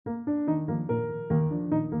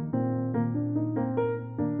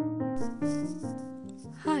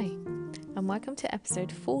welcome to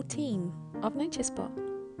episode 14 of Nature Spot.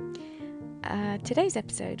 Today's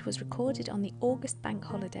episode was recorded on the August bank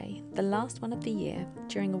holiday, the last one of the year,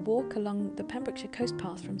 during a walk along the Pembrokeshire coast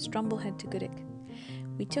path from Strumblehead to Goodwick.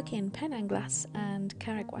 We took in Pen Anglas and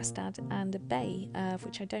Carreg-Wastad and a bay, of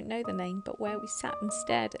which I don't know the name, but where we sat and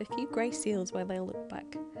stared at a few grey seals where they'll look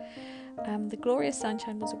back. The glorious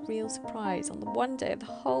sunshine was a real surprise on the one day of the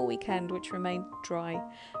whole weekend which remained dry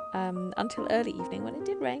until early evening when it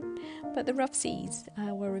did rain, but the rough seas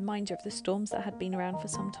were a reminder of the storms that had been around for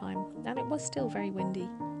some time, and it was still very windy.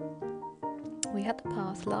 We had the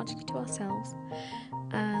path largely to ourselves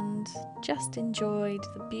and just enjoyed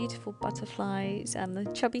the beautiful butterflies and the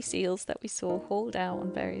chubby seals that we saw hauled out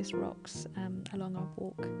on various rocks along our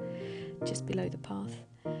walk just below the path.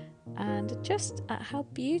 And just at how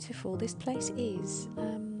beautiful this place is,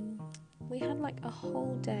 we had like a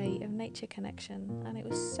whole day of nature connection, and it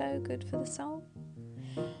was so good for the soul.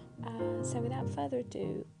 So without further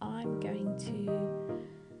ado, I'm going to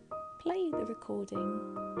play the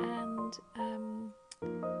recording, and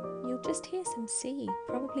you'll just hear some sea,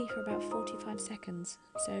 probably for about 45 seconds.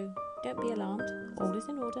 So don't be alarmed, all is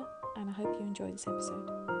in order, and I hope you enjoy this episode.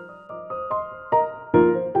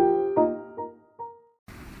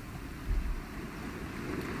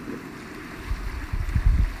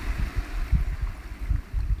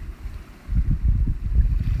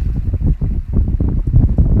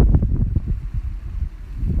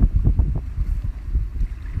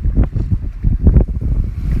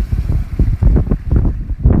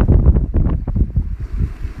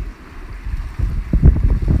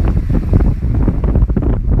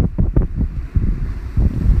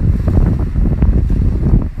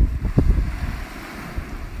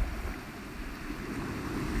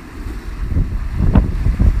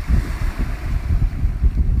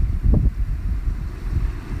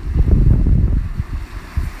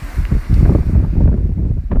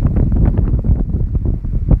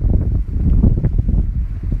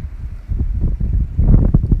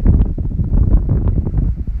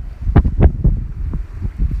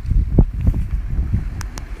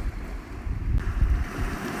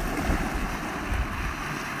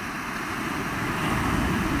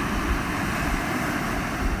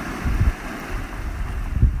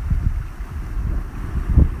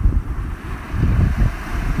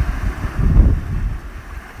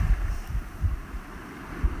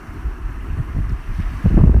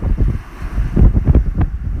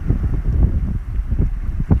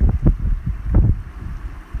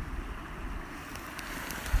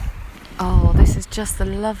 Oh, this is just the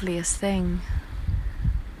loveliest thing.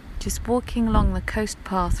 Just walking along the coast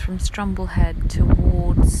path from Strumblehead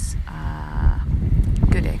towards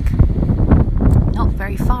Goodwick. Not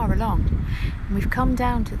very far along. And we've come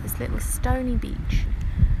down to this little stony beach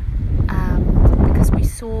because we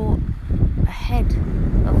saw a head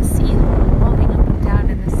of a seal bobbing up and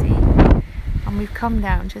down in the sea. And we've come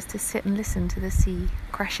down just to sit and listen to the sea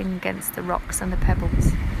crashing against the rocks and the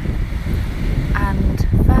pebbles. And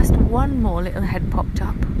first one more little head popped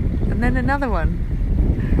up, and then another one.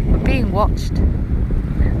 We're being watched.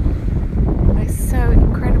 It's so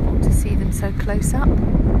incredible to see them so close up.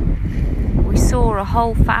 We saw a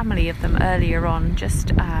whole family of them earlier on,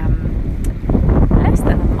 just less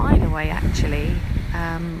than a mile away actually.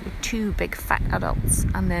 Two big fat adults,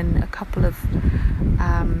 and then a couple of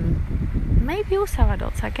maybe also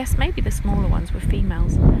adults, I guess maybe the smaller ones were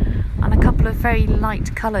females, and a couple of very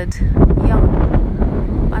light coloured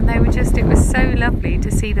young, and they were just, it was so lovely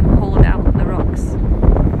to see them hauled out on the rocks,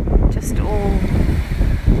 just all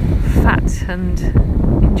fat and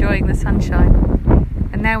enjoying the sunshine.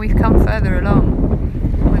 And now we've come further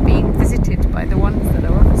along, we're being visited by the ones that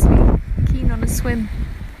are obviously keen on a swim,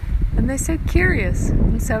 and they're so curious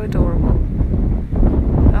and so adorable.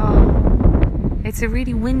 Oh, it's a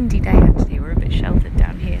really windy day actually. We're a bit sheltered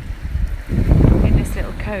down here in this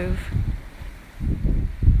little cove.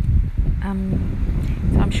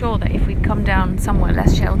 So I'm sure that if we'd come down somewhere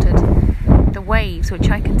less sheltered, the waves, which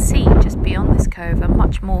I can see just beyond this cove, are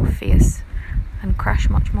much more fierce and crash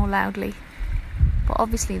much more loudly. But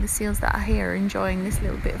obviously the seals that are here are enjoying this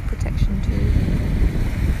little bit of protection too.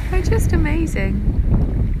 They're just amazing.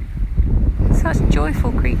 Such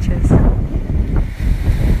joyful creatures.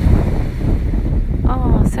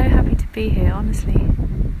 Oh, so happy to be here, honestly.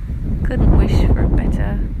 Couldn't wish for a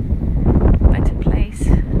better place,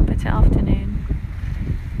 a better afternoon.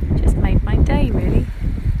 Just made my day really,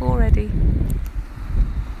 already.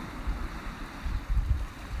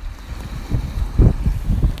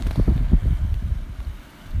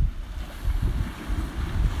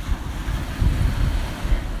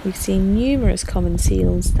 We've seen numerous common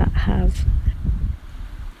seals that have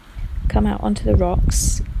come out onto the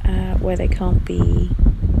rocks where they can't be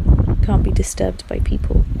disturbed by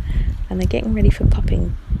people, and they're getting ready for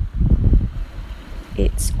pupping.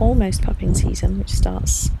 It's almost pupping season, which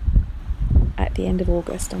starts at the end of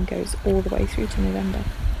August and goes all the way through to November.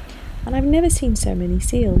 And I've never seen so many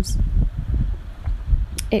seals.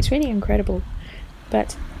 It's really incredible.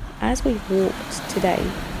 But as we've walked today,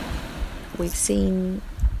 we've seen,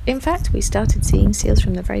 in fact, we started seeing seals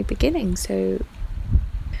from the very beginning. So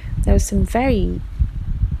there was some very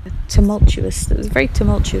tumultuous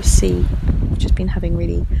sea. We've just been having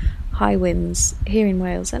really high winds here in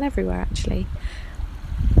Wales and everywhere actually.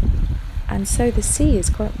 And so the sea is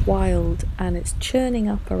quite wild, and it's churning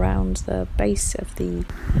up around the base of the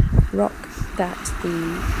rock that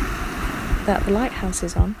the lighthouse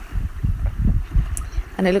is on.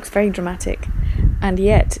 And it looks very dramatic. And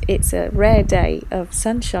yet it's a rare day of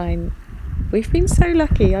sunshine. We've been so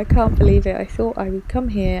lucky, I can't believe it. I thought I would come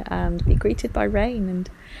here and be greeted by rain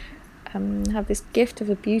and have this gift of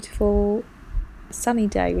a beautiful sunny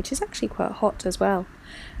day, which is actually quite hot as well.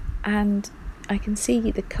 And I can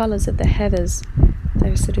see the colours of the heathers.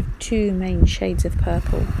 There are sort of two main shades of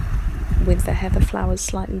purple, with the heather flowers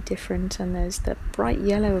slightly different, and there's the bright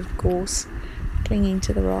yellow of gorse clinging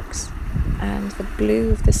to the rocks, and the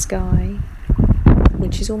blue of the sky,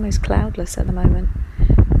 which is almost cloudless at the moment,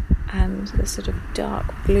 and the sort of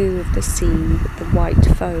dark blue of the sea with the white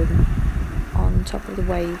foam on top of the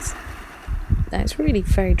waves. And it's really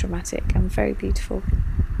very dramatic and very beautiful.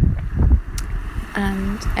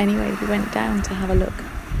 And anyway, we went down to have a look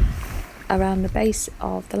around the base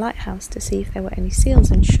of the lighthouse to see if there were any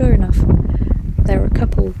seals, and sure enough there were a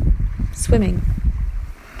couple swimming,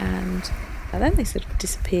 and then they sort of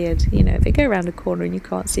disappeared. You know, they go around a corner and you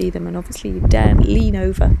can't see them, and obviously you daren't lean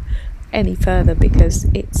over any further because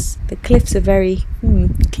the cliffs are very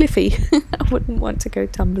cliffy. I wouldn't want to go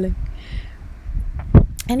tumbling.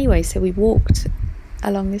 Anyway, so we walked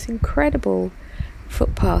along this incredible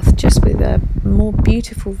footpath just with a more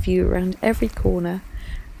beautiful view around every corner,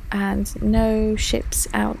 and no ships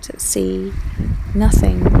out at sea,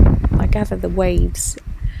 nothing. I gather the waves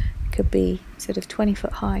could be sort of 20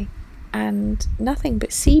 foot high, and nothing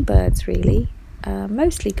but seabirds really,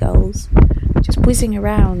 mostly gulls, just whizzing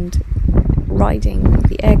around, riding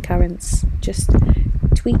the air currents, just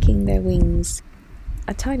tweaking their wings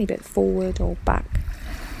a tiny bit forward or back.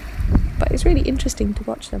 But it's really interesting to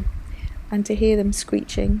watch them and to hear them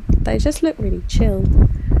screeching. They just look really chill.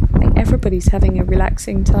 I think everybody's having a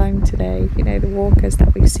relaxing time today, you know, the walkers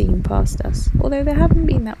that we've seen past us, although there haven't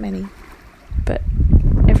been that many. But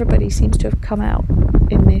everybody seems to have come out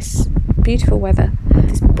in this beautiful weather,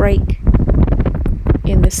 this break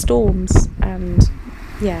in the storms and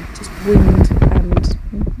just wind and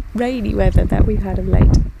rainy weather that we've had of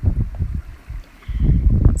late.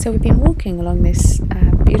 So we've been walking along this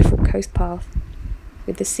beautiful coast path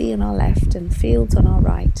with the sea on our left and fields on our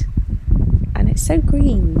right, and it's so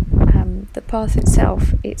green. The path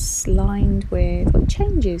itself, it's lined with, well, it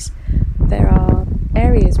changes. There are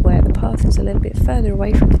areas where the path is a little bit further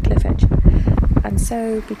away from the cliff edge, and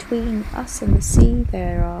so between us and the sea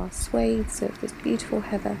there are swathes of this beautiful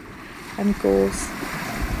heather and gorse,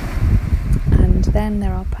 and then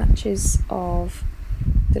there are patches of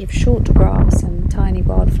sort of short grass and tiny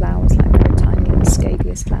wildflowers, like there are tiny little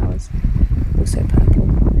scabious flowers, also purple.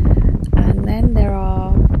 And then there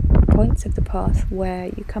are points of the path where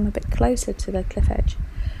you come a bit closer to the cliff edge,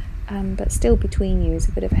 but still between you is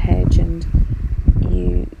a bit of a hedge, and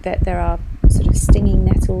there are sort of stinging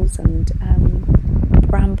nettles and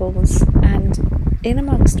brambles, and in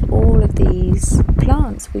amongst all of these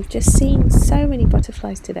plants we've just seen so many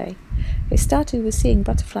butterflies today. It started with seeing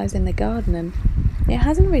butterflies in the garden, and it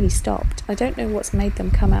hasn't really stopped. I don't know what's made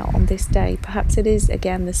them come out on this day. Perhaps it is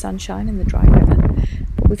again the sunshine and the dry weather,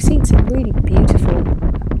 but we've seen some really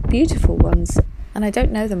beautiful ones, and I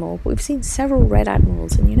don't know them all, but we've seen several red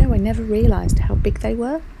admirals, and you know, I never realised how big they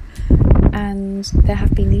were. And there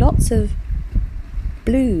have been lots of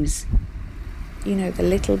blues, you know, the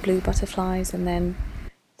little blue butterflies, and then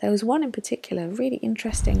there was one in particular, really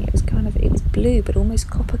interesting. It was blue but almost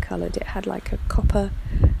copper coloured. It had like a copper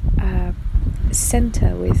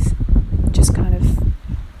centre with just kind of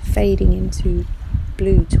fading into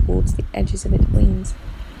blue towards the edges of its wings.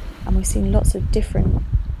 And we've seen lots of different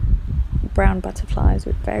brown butterflies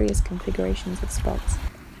with various configurations of spots,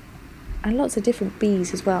 and lots of different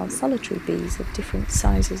bees as well, solitary bees of different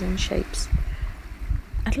sizes and shapes,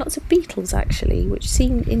 and lots of beetles actually, which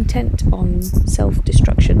seem intent on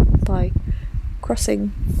self-destruction by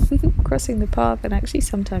crossing the path, and actually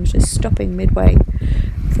sometimes just stopping midway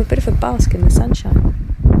for a bit of a bask in the sunshine.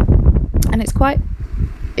 And it's quite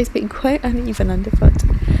it's been quite uneven underfoot.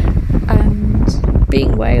 And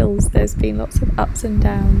being Wales, there's been lots of ups and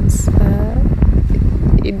downs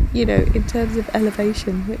in terms of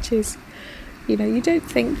elevation, which is, you don't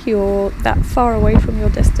think you're that far away from your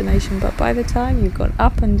destination, but by the time you've gone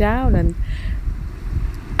up and down and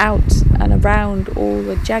out and around all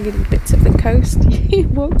the jaggedy bits of the coast,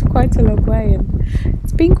 you've walked quite a long way, and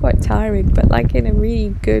it's been quite tiring, but like in a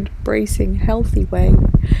really good, bracing, healthy way.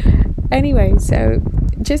 Anyway, so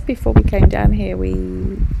just before we came down here, we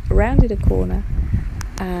rounded a corner,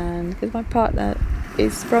 and because my partner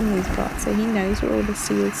is from these parts, so he knows where all the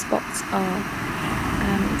seal spots are,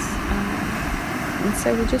 and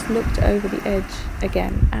so we just looked over the edge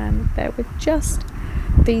again, and there were just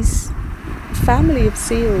these family of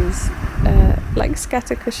seals, like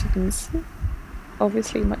scatter cushions,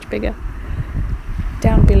 obviously much bigger,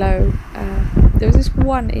 down below. There was this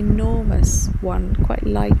one enormous one, quite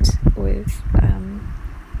light, with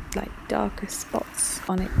like darker spots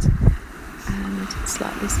on it, and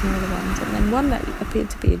slightly smaller ones, and then one that appeared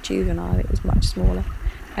to be a juvenile. It was much smaller,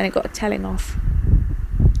 and it got a telling off.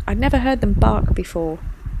 I'd never heard them bark before,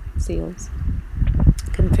 seals.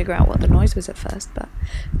 Couldn't figure out what the noise was at first, but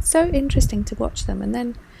so interesting to watch them. And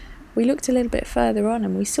then we looked a little bit further on,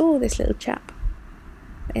 and we saw this little chap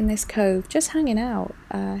in this cove just hanging out.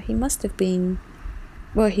 He must be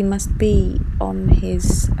on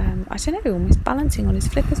his I don't know, almost balancing on his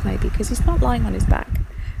flippers maybe, because he's not lying on his back,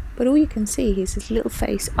 but all you can see is his little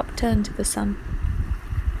face upturned to the sun.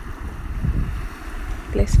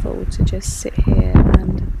 Blissful to just sit here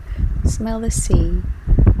and smell the sea,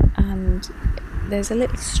 and there's a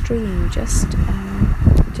little stream just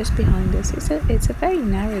behind us. It's a very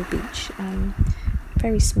narrow beach,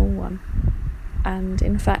 very small one, and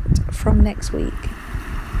in fact from next week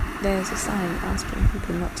there's a sign asking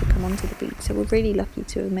people not to come onto the beach, so we're really lucky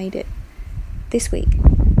to have made it this week,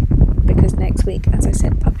 because next week, as I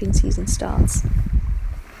said, pupping season starts,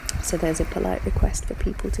 so there's a polite request for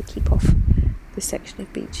people to keep off this section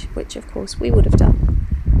of beach, which of course we would have done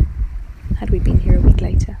had we been here a week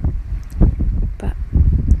later. But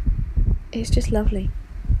it's just lovely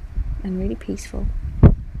and really peaceful,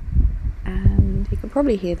 and you can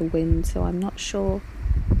probably hear the wind, so I'm not sure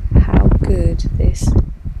how good this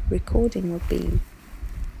recording will be,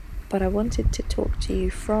 but I wanted to talk to you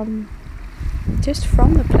from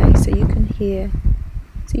the place, so you can hear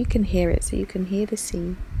it, so you can hear the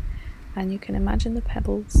sea, and you can imagine the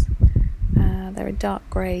pebbles. They're a dark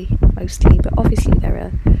grey mostly, but obviously there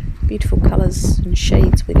are beautiful colours and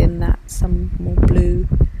shades within that, some more blue,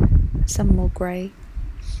 some more grey,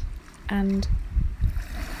 and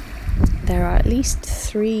there are at least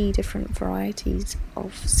 3 different varieties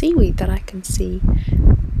of seaweed that I can see.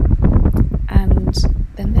 And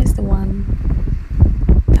then there's the one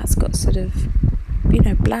that's got sort of,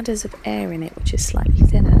 bladders of air in it, which is slightly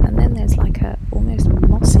thinner, and then there's like a almost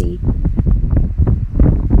mossy one.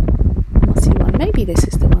 Maybe this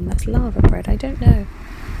is the one that's lava bread, I don't know,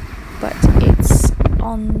 but it's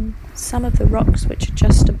on some of the rocks which are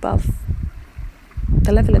just above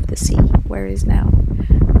the level of the sea where it is now,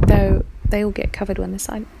 though they all get covered when the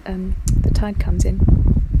tide comes in.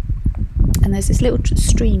 And there's this little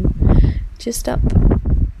stream just up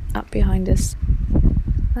behind us,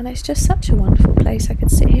 and it's just such a wonderful place. I could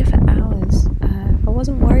sit here for hours if I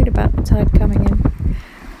wasn't worried about the tide coming in,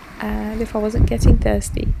 and if I wasn't getting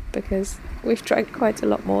thirsty, because we've drank quite a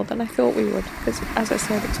lot more than I thought we would, because as I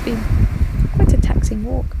said, it's been quite a taxing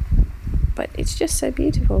walk, but it's just so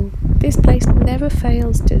beautiful. This place never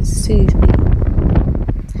fails to soothe me.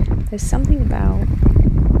 There's something about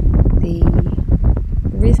the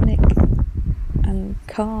rhythmic and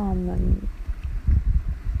calm and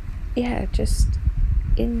just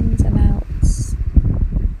ins and outs,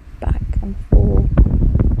 back and forth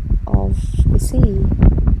of the sea,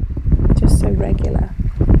 just so regular.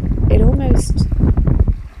 It almost,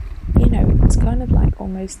 it's kind of like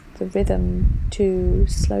almost the rhythm to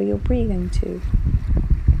slow your breathing to.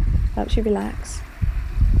 Helps you relax.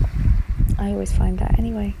 I always find that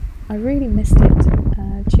anyway. I really missed it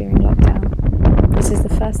during lockdown. This is the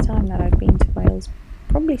first time that I've been to Wales,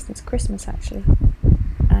 probably since Christmas actually,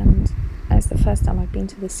 and it's the first time I've been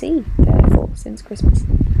to the sea, therefore, since Christmas,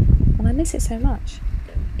 and I miss it so much.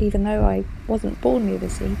 Even though I wasn't born near the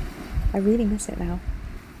sea, I really miss it now,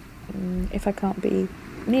 if I can't be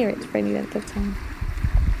near it for any length of time.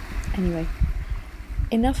 Anyway,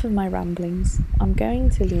 enough of my ramblings. I'm going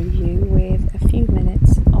to leave you with a few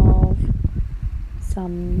minutes of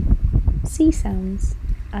some sea sounds,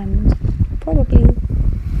 and probably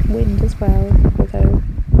wind as well, although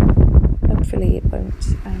hopefully it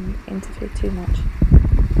won't interfere too much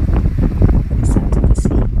with the sounds of the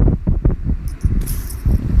sea.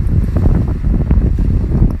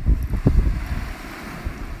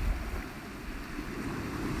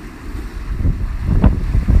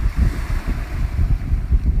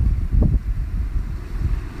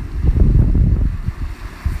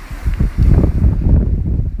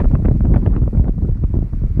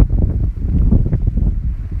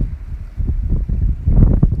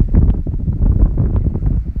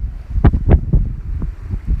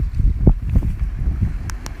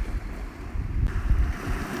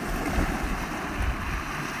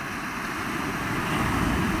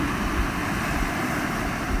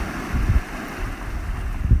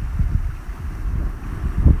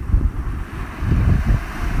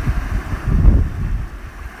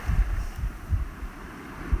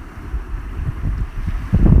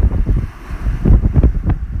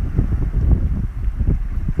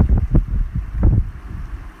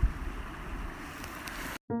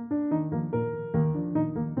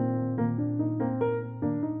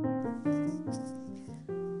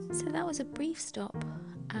 So that was a brief stop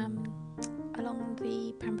along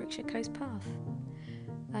the Pembrokeshire Coast Path.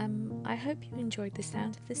 I hope you enjoyed the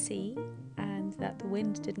sound of the sea and that the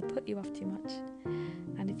wind didn't put you off too much.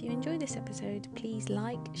 And if you enjoyed this episode, please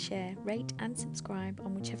like, share, rate and subscribe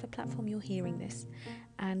on whichever platform you're hearing this,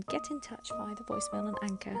 and get in touch via the voicemail on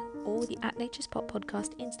Anchor or the @NatureSpot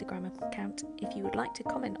podcast Instagram account if you would like to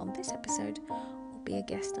comment on this episode or be a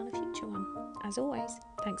guest on a future one. As always,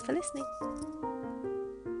 thanks for listening.